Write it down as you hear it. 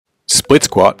Split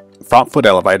squat, front foot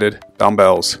elevated,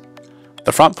 dumbbells.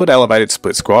 The front foot elevated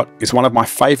split squat is one of my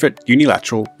favourite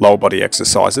unilateral lower body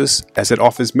exercises as it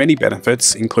offers many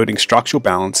benefits including structural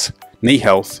balance, knee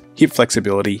health, hip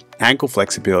flexibility, ankle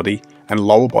flexibility and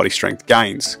lower body strength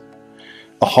gains.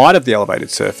 The height of the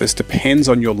elevated surface depends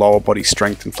on your lower body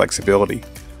strength and flexibility.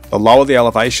 The lower the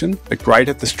elevation, the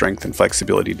greater the strength and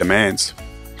flexibility demands.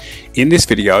 In this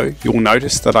video, you will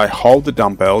notice that I hold the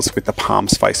dumbbells with the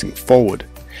palms facing forward.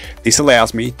 This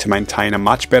allows me to maintain a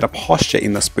much better posture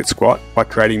in the split squat by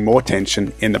creating more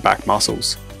tension in the back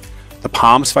muscles. The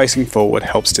palms facing forward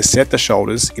helps to set the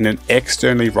shoulders in an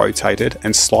externally rotated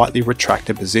and slightly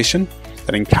retracted position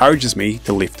that encourages me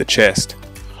to lift the chest.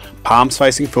 Palms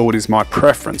facing forward is my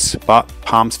preference, but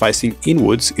palms facing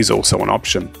inwards is also an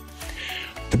option.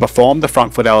 To perform the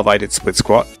front foot elevated split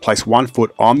squat, place one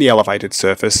foot on the elevated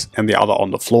surface and the other on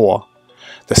the floor.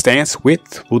 The stance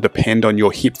width will depend on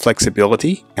your hip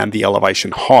flexibility and the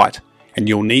elevation height, and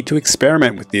you'll need to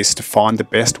experiment with this to find the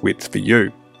best width for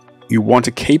you. You want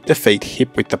to keep the feet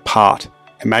hip width apart.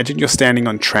 Imagine you're standing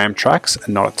on tram tracks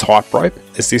and not a tightrope,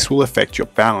 as this will affect your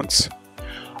balance.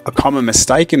 A common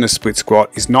mistake in the split squat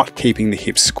is not keeping the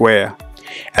hips square.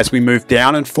 As we move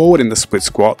down and forward in the split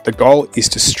squat, the goal is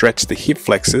to stretch the hip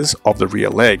flexors of the rear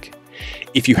leg.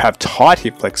 If you have tight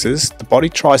hip flexors, the body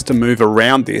tries to move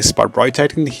around this by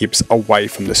rotating the hips away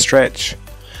from the stretch.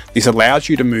 This allows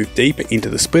you to move deeper into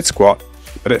the split squat,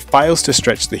 but it fails to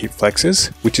stretch the hip flexors,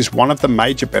 which is one of the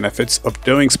major benefits of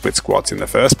doing split squats in the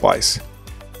first place.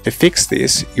 To fix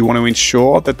this, you want to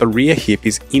ensure that the rear hip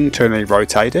is internally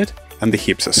rotated and the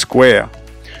hips are square.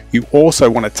 You also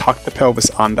want to tuck the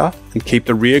pelvis under and keep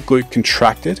the rear glute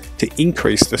contracted to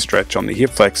increase the stretch on the hip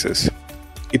flexors.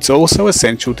 It's also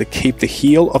essential to keep the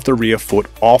heel of the rear foot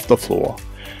off the floor.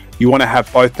 You want to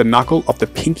have both the knuckle of the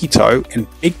pinky toe and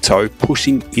big toe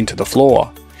pushing into the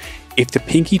floor. If the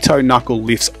pinky toe knuckle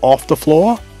lifts off the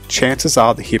floor, chances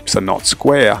are the hips are not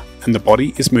square and the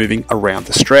body is moving around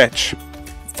the stretch.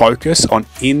 Focus on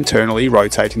internally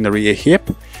rotating the rear hip,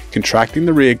 contracting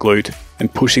the rear glute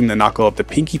and pushing the knuckle of the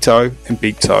pinky toe and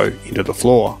big toe into the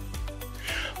floor.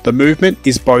 The movement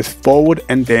is both forward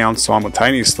and down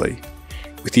simultaneously,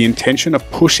 with the intention of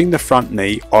pushing the front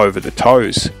knee over the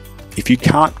toes. If you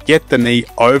can't get the knee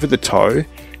over the toe,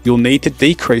 you'll need to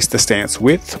decrease the stance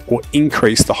width or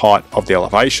increase the height of the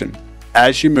elevation.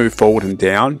 As you move forward and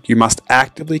down, you must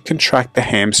actively contract the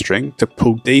hamstring to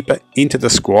pull deeper into the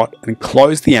squat and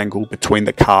close the angle between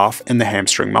the calf and the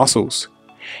hamstring muscles.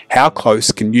 How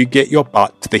close can you get your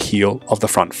butt to the heel of the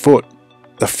front foot?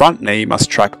 The front knee must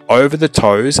track over the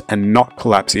toes and not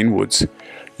collapse inwards.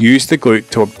 Use the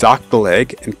glute to abduct the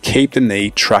leg and keep the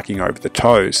knee tracking over the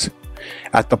toes.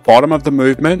 At the bottom of the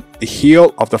movement, the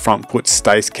heel of the front foot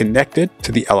stays connected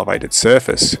to the elevated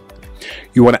surface.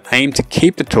 You want to aim to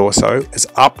keep the torso as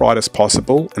upright as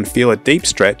possible and feel a deep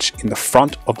stretch in the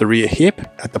front of the rear hip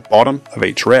at the bottom of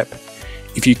each rep.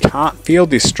 If you can't feel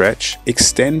this stretch,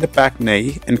 extend the back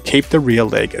knee and keep the rear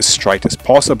leg as straight as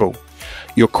possible.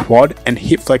 Your quad and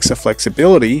hip flexor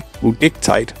flexibility will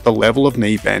dictate the level of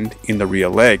knee bend in the rear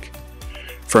leg.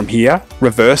 From here,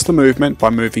 reverse the movement by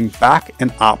moving back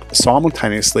and up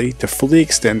simultaneously to fully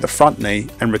extend the front knee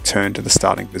and return to the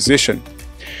starting position.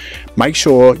 Make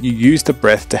sure you use the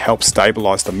breath to help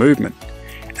stabilize the movement.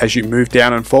 As you move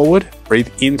down and forward, breathe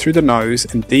in through the nose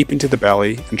and deep into the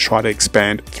belly and try to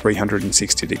expand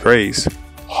 360 degrees.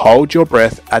 Hold your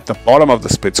breath at the bottom of the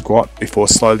split squat before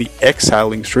slowly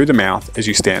exhaling through the mouth as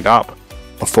you stand up.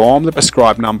 Perform the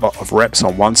prescribed number of reps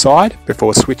on one side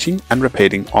before switching and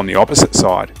repeating on the opposite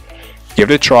side. Give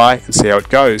it a try and see how it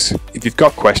goes. If you've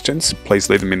got questions, please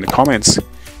leave them in the comments.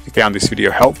 If you found this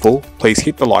video helpful, please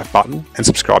hit the like button and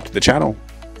subscribe to the channel.